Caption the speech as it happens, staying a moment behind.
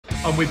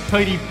I'm with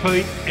Petey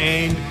Pete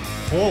and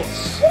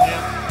Horse.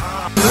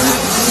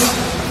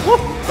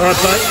 Alright,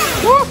 mate.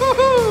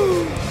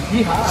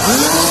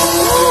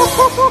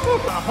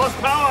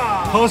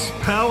 Horsepower!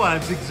 Horsepower,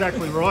 that's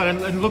exactly right.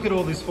 And look at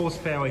all this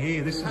horsepower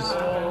here. This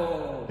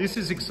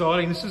is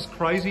exciting. This is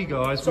crazy,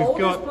 guys. So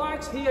these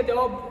bikes here,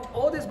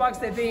 all these bikes,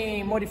 they're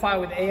being modified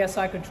with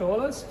ASI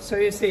controllers. So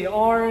you see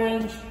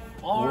orange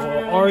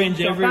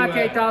everywhere. Back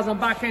 8,000,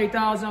 back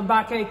 8,000,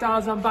 back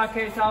 8,000, back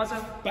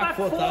 8,000, back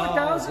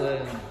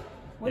 4,000.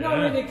 We're not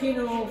really keen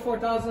on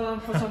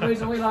 4,000 for some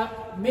reason.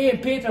 Me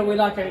and Peter, we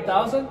like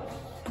 8,000.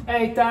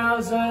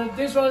 8,000.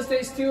 This one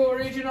stays still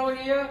original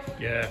here.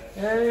 Yeah.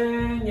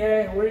 And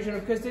yeah,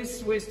 original, because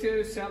this we're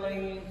still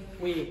selling.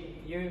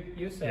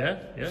 You sell.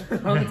 Yeah.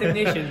 I'm the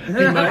technician. He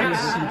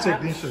makes the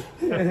technician.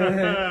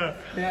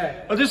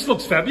 Yeah. Oh, this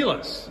looks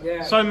fabulous.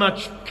 Yeah. So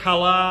much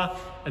colour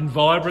and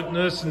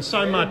vibrantness and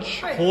so much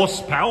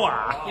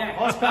horsepower. Yeah,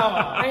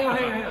 horsepower.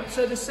 Hang on.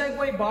 So the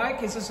Segway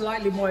bike is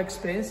slightly more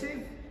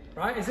expensive,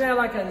 right? Is there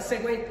like a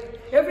Segway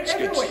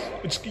everywhere?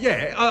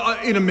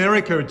 In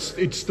America,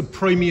 it's the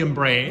premium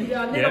brand.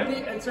 Yeah,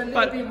 it's a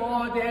little bit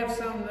more. They have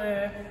some.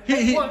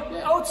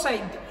 I would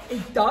say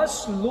it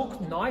does look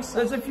nice.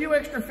 There's a few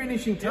extra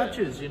finishing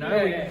touches, you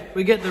know.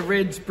 We get the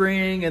red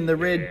spring and the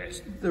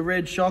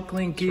red shock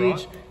linkage.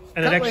 Right.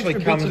 And it actually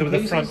comes with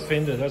a front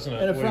fender, doesn't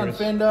it? And a front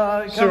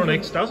fender. Sur Ron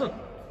X doesn't.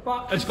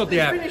 But it's got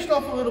the app. Finished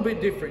off a little bit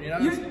different, you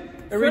know.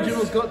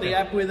 Original's got the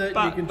app with it.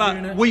 You can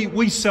tune it.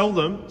 We sell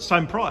them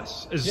same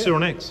price as Sur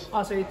Ron X.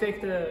 Oh, so you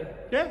take the.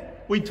 Yeah,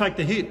 we take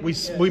the hit. We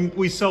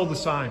sell the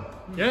same.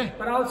 Yeah.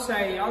 But I would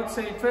say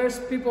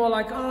first people are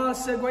like, oh,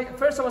 Segway.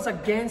 First I was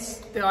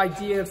against the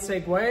idea of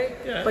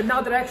Segway, but now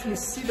that I actually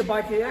see the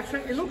bike,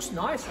 it looks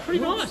nicer.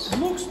 Pretty nice. It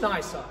looks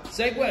nicer.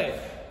 Segway.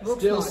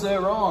 Still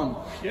Sur Ron.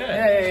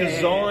 Yeah.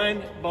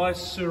 Designed by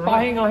Sur Ron.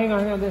 Hang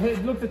on.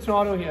 Look the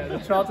throttle here. The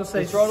throttle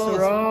says Sur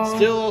Ron.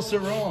 Still Sur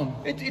Ron.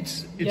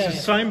 It's the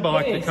same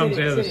bike that comes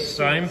out of the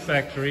same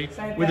factory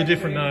with a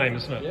different name,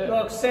 isn't it?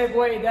 Look,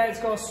 Segway, that's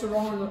got Sur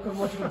Ron. Look at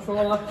what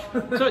controller.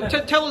 So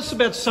tell us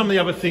about some of the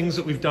other things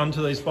that we've done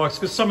to these bikes,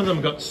 because some of them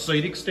got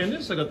seat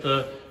extenders. They got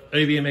the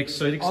EVMX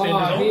seat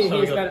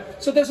extenders on.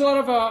 So there's a lot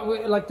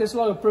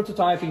of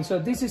prototyping. So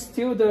this is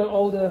still the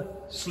older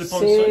slip-on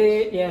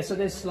seat. Yeah, so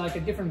there's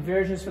like different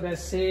versions for that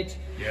seat.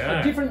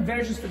 Yeah. Different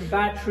versions for the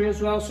battery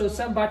as well. So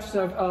some batteries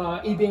have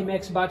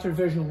EVMX battery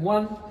version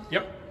 1.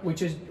 Yep.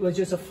 Which is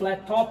just a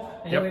flat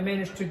top, and then we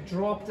managed to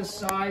drop the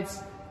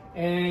sides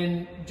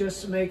and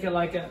just make it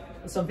like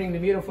something in the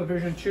middle for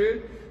version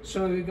 2.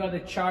 So we got the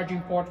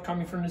charging port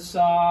coming from the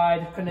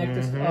side,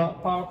 connectors,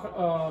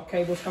 power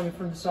cables coming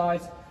from the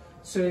sides.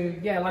 So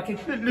yeah, like a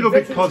little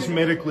bit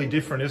cosmetically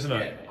different, isn't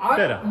it?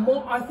 Better.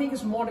 I think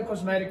it's more than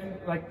cosmetic.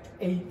 Like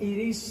it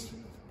is,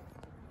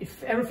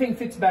 if everything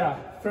fits better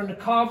from the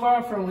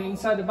cover, from the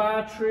inside the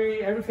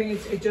battery, everything.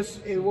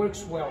 It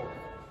works well.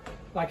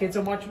 Like it's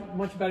a much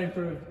better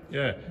improved.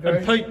 Yeah.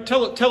 And Pete,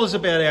 tell us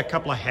about our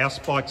couple of house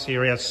bikes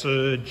here, our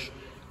Surge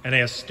and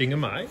our Stinger,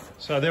 mate.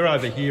 So they're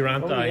over here,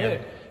 aren't they?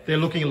 Yeah. They're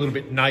looking a little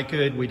bit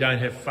naked. We don't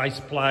have face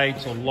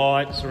plates or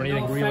lights or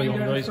anything really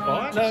on these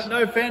bikes.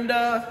 No fender.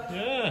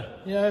 Yeah.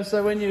 You know,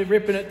 so when you're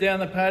ripping it down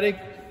the paddock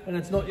and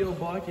it's not your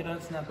bike, you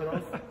don't snap it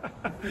off.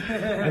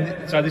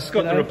 So this has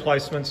got the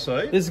replacement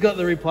seat. This has got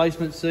the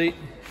replacement seat.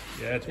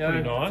 Yeah, it's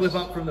pretty nice. Flip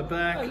up from the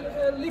back.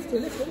 Lift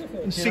it.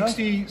 And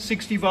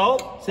 60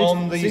 volt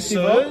on the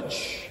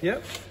Surge.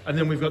 Yep. And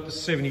then we've got the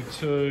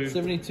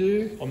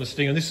 72 on the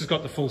Stinger. And this has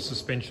got the full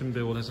suspension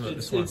build, hasn't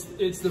it?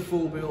 It's the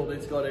full build.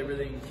 It's got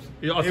everything.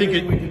 Yeah, I think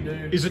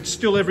is it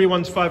still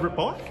everyone's favourite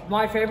bike?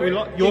 My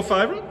favourite. Your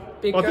favourite?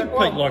 I think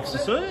Pete likes the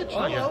Surge.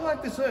 I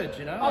like the Surge,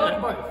 you know. I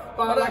like both.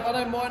 But I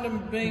don't mind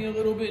them being a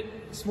little bit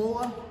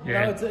smaller.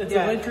 Yeah. You know, it's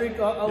electric.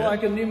 I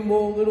like a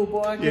nimble little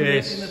bike in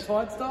the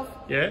tight stuff.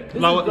 Yeah.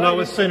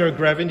 Lower centre of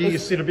gravity. You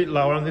sit a bit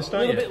lower on this,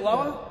 don't you? A little bit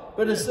lower.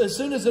 But as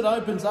soon as it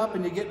opens up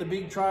and you get the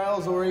big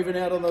trails or even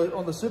out on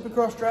the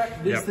supercross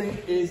track, this thing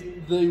is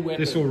the weapon.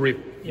 This will rip.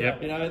 Yeah.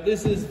 You know,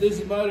 this is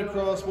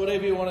motocross,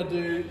 whatever you want to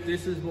do.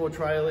 This is more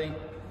traily.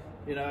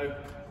 You know.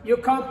 You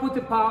can't put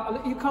the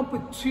power. You can't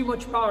put too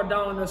much power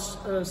down on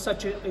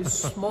such a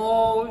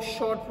small,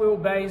 short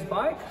wheelbase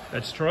bike.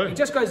 That's true. It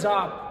just goes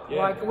up.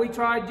 Yeah. Like we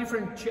tried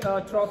different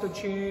throttle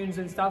tunes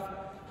and stuff,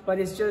 but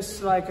it's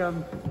just like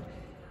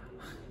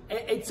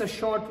it's a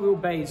short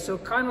wheelbase. So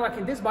kind of like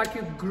in this bike,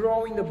 you're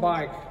growing the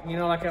bike. You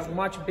know, like a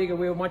much bigger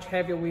wheel, much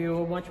heavier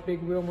wheel, much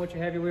big wheel, much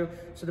heavier wheel.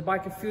 So the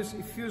bike it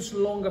feels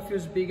longer,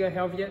 feels bigger,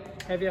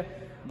 heavier.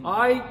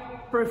 I'm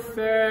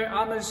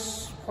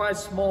quite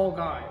small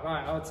guy,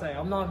 right? I would say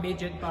I'm not a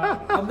midget,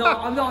 but I'm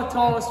not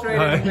tall or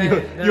straight.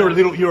 You're a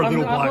little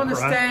bloke, I'm on the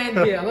stand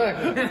here. Look,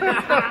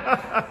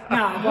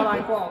 no, but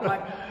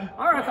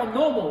I reckon I'm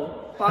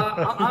normal. But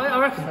I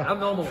reckon I'm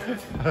normal.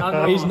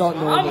 He's not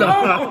normal.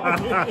 I'm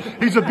normal.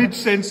 He's a bit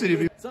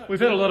sensitive. We've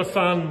had a lot of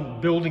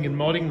fun building and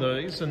modding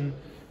these, and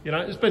you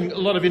know, there's been a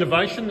lot of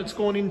innovation that's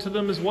gone into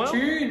them as well.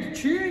 Tune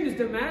is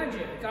the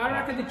magic. I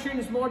reckon the tune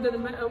is more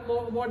than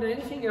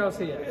anything else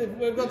here.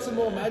 We've got some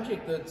more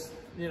magic that's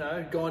you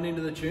know, gone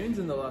into the tunes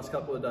in the last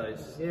couple of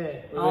days.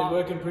 Yeah. We've been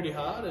working pretty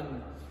hard,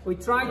 and we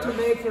try to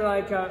make it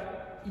like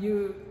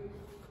you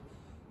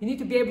need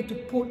to be able to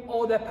put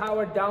all that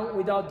power down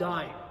without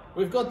dying.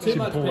 We've got too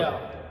much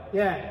power.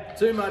 Yeah.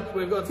 Too much.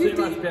 We've got too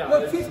much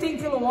power. Look, 15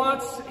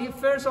 kilowatts. At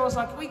first, I was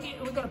like,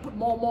 we're gonna put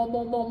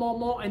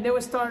more, and then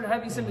we started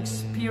having some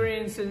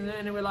experience, and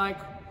then we're like,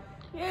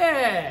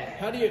 yeah.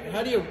 How do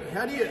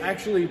you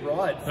actually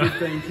ride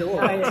 15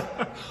 kilowatts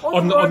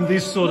on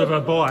this sort of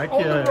a bike?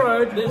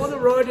 On the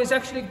road, it's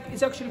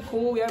actually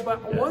cool. Yeah,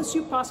 but once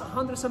you pass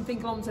 100-something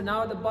kilometers an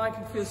hour, the bike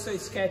feels so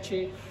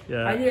sketchy.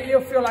 Yeah. And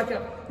you feel like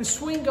the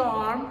swing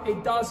arm.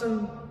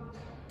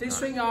 This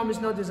swing arm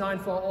is not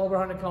designed for over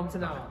 100 kilometers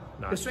an hour.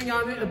 No. The swing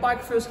arm, the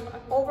bike feels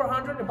over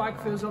 100. The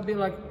bike feels a bit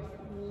like.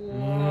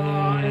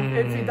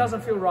 It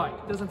doesn't feel right.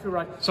 It doesn't feel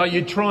right. So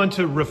you're trying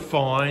to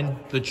refine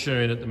the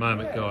tune at the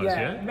moment, guys,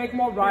 yeah? Make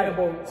more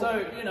rideable. Yeah.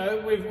 So, you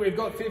know, we've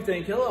got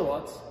 15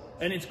 kilowatts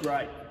and it's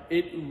great.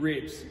 It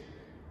rips.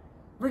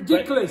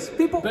 Ridiculous.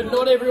 But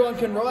not everyone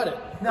can ride it.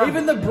 No.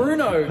 Even the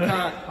Bruno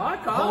can't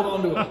hold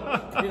on to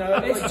it. You know,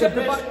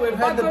 we've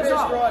had the best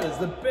riders.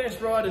 The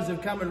best riders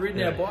have come and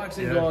ridden our bikes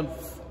and gone,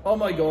 oh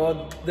my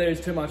God, there's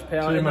too much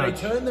power. They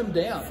turn them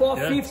down.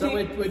 450. So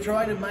we're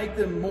trying to make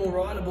them more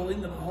rideable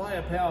in the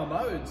higher power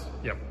modes.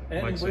 Yep.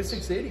 And we're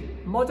succeeding.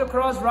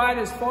 Motocross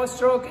riders,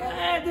 4-stroke,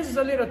 this is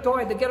a little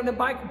toy. They get on the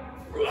bike.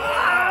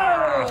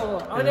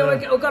 I know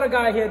we got a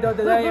guy here the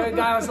other day.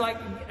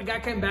 A guy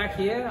came back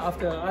here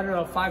after, I don't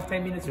know,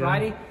 5-10 minutes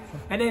riding.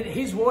 And then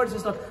his words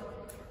is like,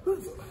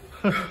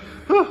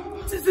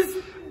 this is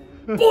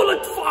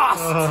bullet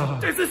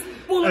fast. This is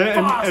bullet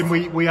fast. And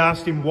we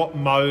asked him what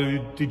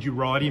mode did you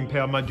ride in,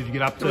 power mode did you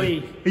get up to?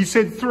 3. He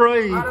said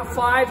 3. Out of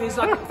 5, he's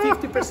like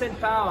 50%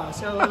 power.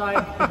 So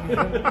like,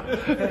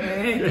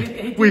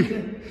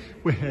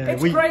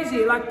 it's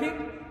crazy. Like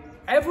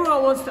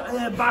everyone wants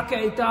to back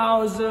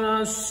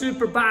 8,000,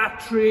 super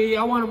battery.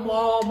 I want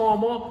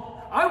more.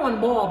 I want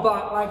more,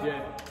 but like,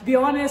 to be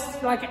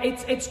honest, like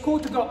it's cool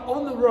to go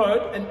on the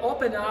road and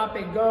open up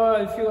and go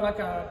and feel like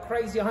a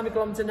crazy 100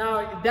 kilometers an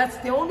hour. That's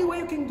the only way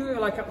you can do it,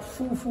 like a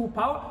full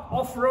power.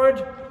 Off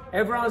road,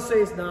 everyone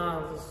says,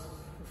 nah,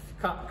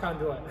 can't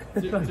do it.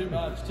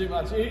 too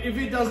much. If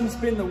it doesn't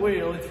spin the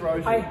wheel, it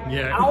throws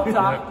you.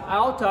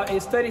 Alta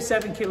is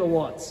 37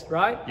 kilowatts,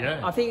 right?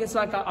 Yeah. I think it's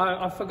like,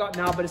 I forgot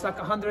now, but it's like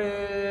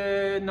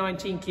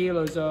 119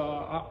 kilos.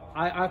 I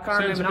can't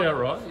remember. Sounds about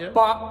right, yeah.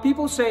 But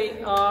people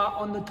say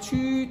on the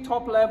 2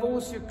 top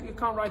levels, you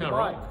can't ride the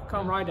bike.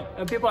 Can't ride it.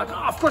 And people are like,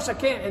 oh, of course I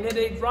can. And then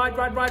they ride.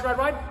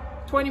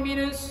 20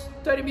 meters,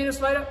 30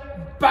 minutes later,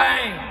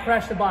 bang,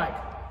 crash the bike.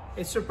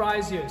 It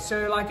surprises you.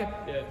 So like,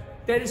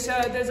 there's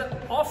an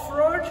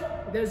off-road,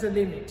 there's a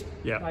limit.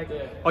 Yeah.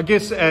 I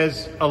guess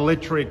as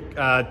electric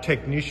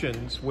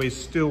technicians, we're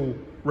still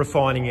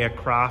refining our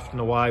craft in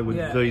a way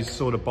with these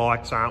sort of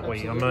bikes, aren't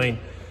we? I mean,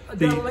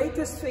 the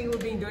latest thing we've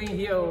been doing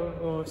here,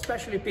 or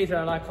especially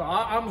Peter, like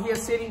I'm here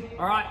sitting,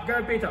 all right,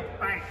 go Peter,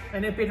 bang.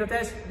 And then Peter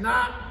says,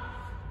 nah,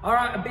 all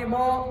right, a bit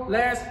more,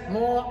 less.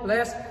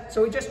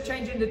 So we're just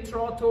changing the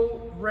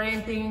throttle,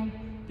 ramping,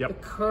 the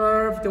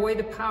curve, the way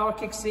the power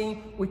kicks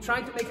in. We're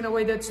trying to make it in a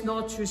way that's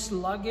not too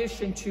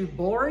sluggish and too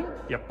boring,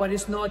 but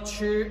it's not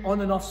too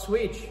on and off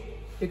switch.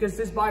 Because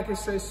this bike is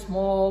so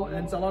small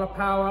and it's a lot of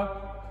power,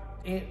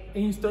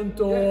 instant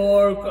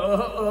torque,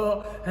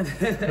 and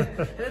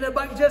then the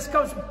bike just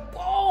comes,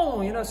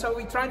 boom, you know. So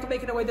we're trying to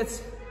make it in a way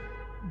that's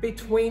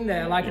between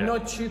there, like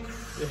not too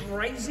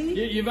crazy.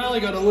 You've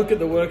only got to look at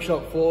the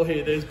workshop floor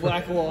here. There's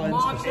black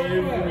lines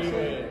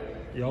everywhere.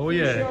 Oh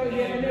yeah.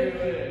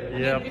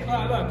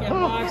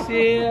 Marks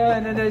here,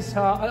 and then there's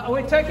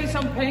we're taking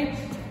some paint.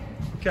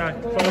 Okay,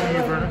 follow me,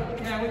 Bruno.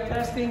 Yeah, we're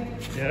testing.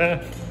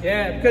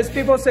 Yeah, because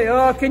people say,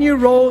 oh, can you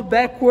roll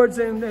backwards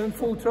and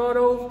full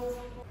throttle?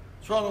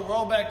 Throttle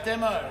rollback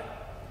demo.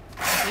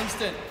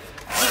 Instant.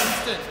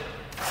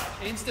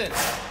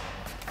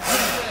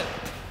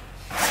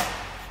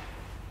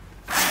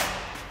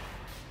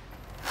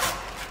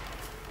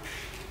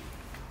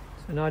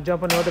 So now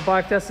jump on the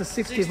bike, that's the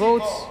 60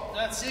 volts.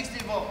 That's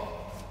 60 volt.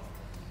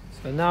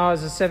 So now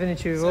it's a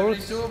 72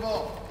 volts. 72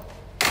 volt.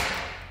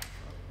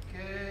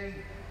 Okay.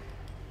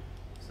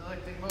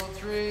 Selecting mode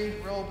 3,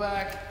 roll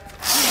back.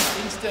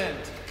 Instant.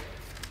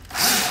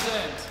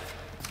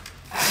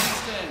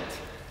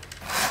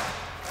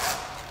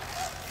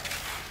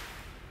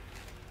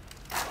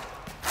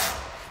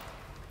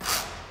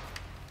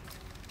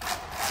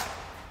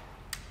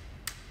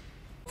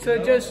 So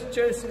just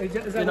is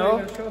that you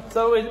know,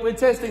 so we're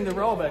testing the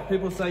rollback.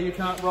 People say you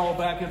can't roll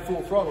back at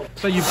full throttle.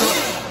 So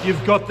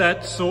you've got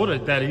that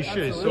sorted, that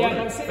issue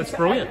sorted. That's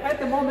brilliant. At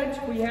the moment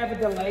we have a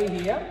delay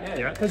here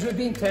because we've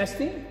been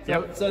testing.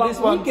 So this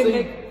one,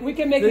 we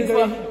can make it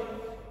one.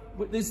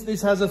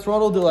 This has a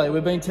throttle delay.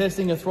 We've been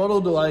testing a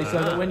throttle delay so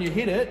that when you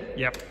hit it,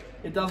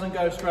 it doesn't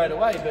go straight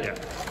away. But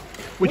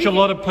which a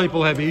lot of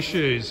people have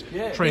issues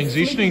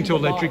transitioning to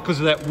electric because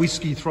of that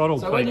whiskey throttle.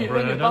 So when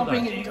you're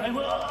bumping it, you go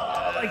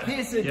like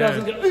this. It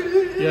doesn't go.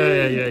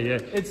 Yeah.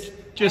 It's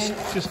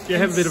just you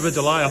have a bit of a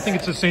delay. I think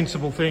it's a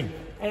sensible thing.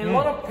 And a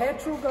lot of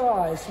petrol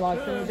guys,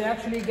 like they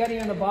actually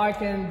getting on the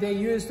bike and they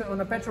use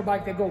on a petrol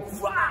bike, they go,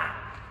 wah!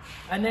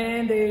 And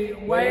then they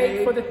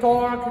wait for the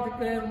torque,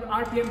 the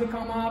RPM to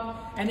come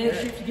up, and then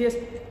shift gears.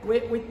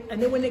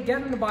 And then when they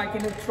get on the bike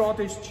and the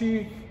throttle is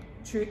too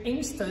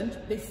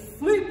instant, they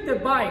flip the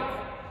bike.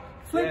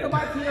 Flip the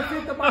bike here,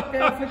 flip the bike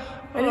there, flip.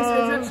 And it's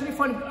actually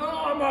funny.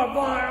 Oh, my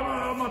bike,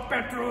 I'm a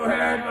petrol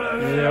head,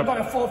 I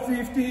got a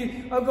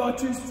 450, I got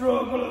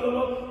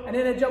 2-stroke, and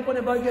then I jump on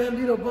the bike, a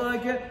little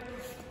bike.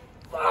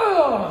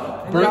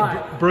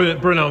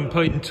 Bruno and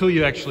Pete, until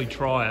you actually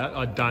try it,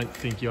 I don't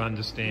think you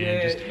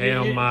understand just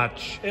how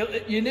much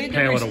you need to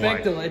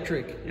respect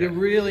electric. You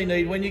really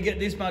need, when you get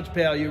this much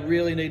power, you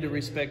really need to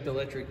respect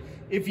electric.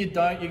 If you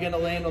don't, you're going to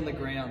land on the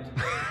ground.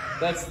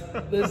 There's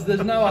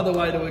no other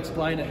way to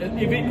explain it.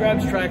 If it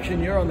grabs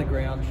traction, you're on the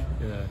ground.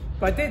 Yeah.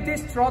 But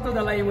this throttle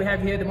delay we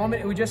have here at the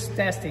moment, we're just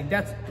testing.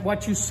 That's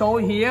what you saw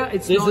here.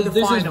 It's not the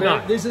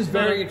final. This is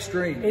very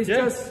extreme. It's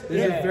just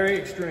this is very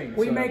extreme.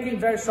 We're making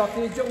very soft.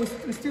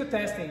 We're still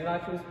testing.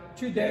 Like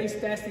 2 days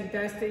testing.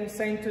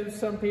 Same to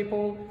some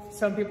people.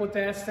 Some people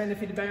test, send the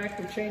feedback.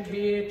 We change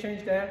here,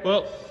 change that.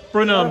 Well,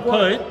 Bruno and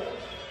Pete,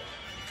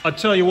 I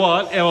tell you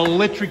what, our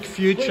electric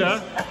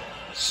future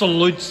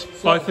salutes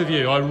both of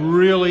you. I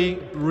really,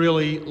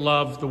 really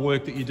love the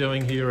work that you're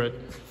doing here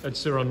at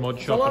Sur Ron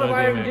Mod Shop. A lot of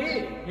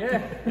R&D,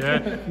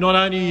 yeah. Not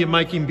only are you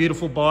making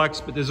beautiful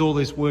bikes, but there's all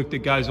this work that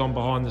goes on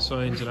behind the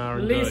scenes in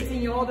R&D.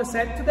 Listing all the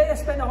settings. Today I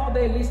spent the whole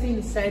day listing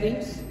the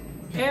settings.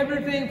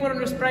 Everything put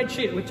on a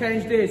spreadsheet. We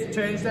changed this,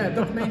 changed that,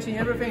 documenting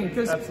everything.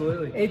 Because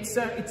it's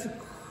a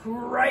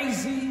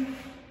crazy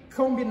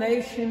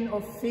combination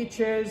of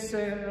features,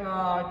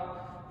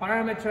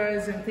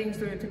 parameters and things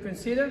to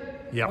consider.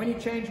 Yep. When you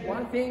change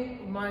one thing,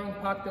 it might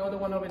impact the other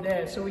one over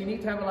there. So we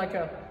need to have like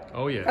a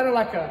kind of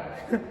like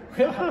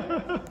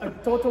a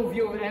total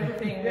view of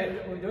everything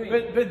that we're doing.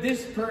 But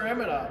this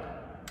parameter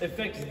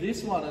affects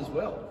this one as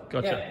well.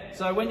 Gotcha. Yeah.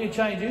 So when you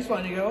change this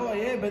one, you go, oh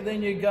yeah, but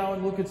then you go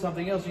and look at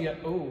something else, you go,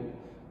 oh,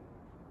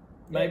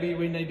 maybe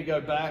we need to go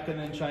back and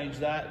then change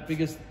that,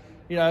 because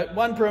you know,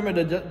 one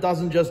parameter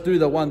doesn't just do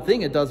the one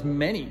thing, it does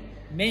many.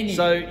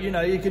 So, you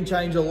know, you can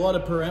change a lot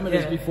of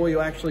parameters before you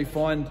actually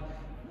find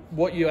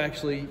what you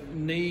actually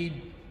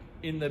need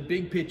in the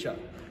big picture.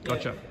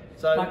 Gotcha.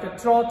 So, like a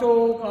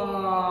throttle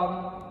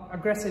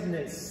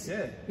aggressiveness.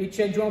 You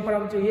change one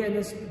parameter here and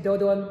the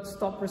other one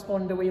stop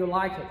responding the way you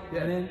like it.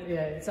 And then,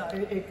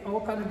 it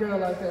all kind of go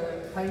like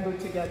tangled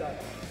together.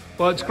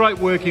 Well, it's great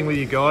working with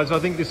you guys. I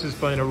think this has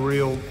been a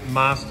real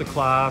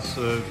masterclass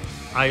of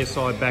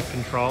ASI back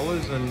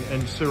controllers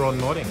and Sur Ron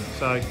modding.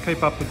 So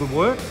keep up the good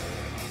work.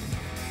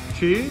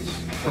 Cheers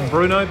from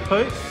Bruno,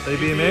 Pete,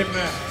 EBMX,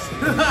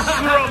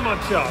 Sur Ron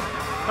Mod Shop.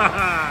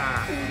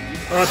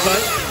 All right,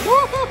 mate.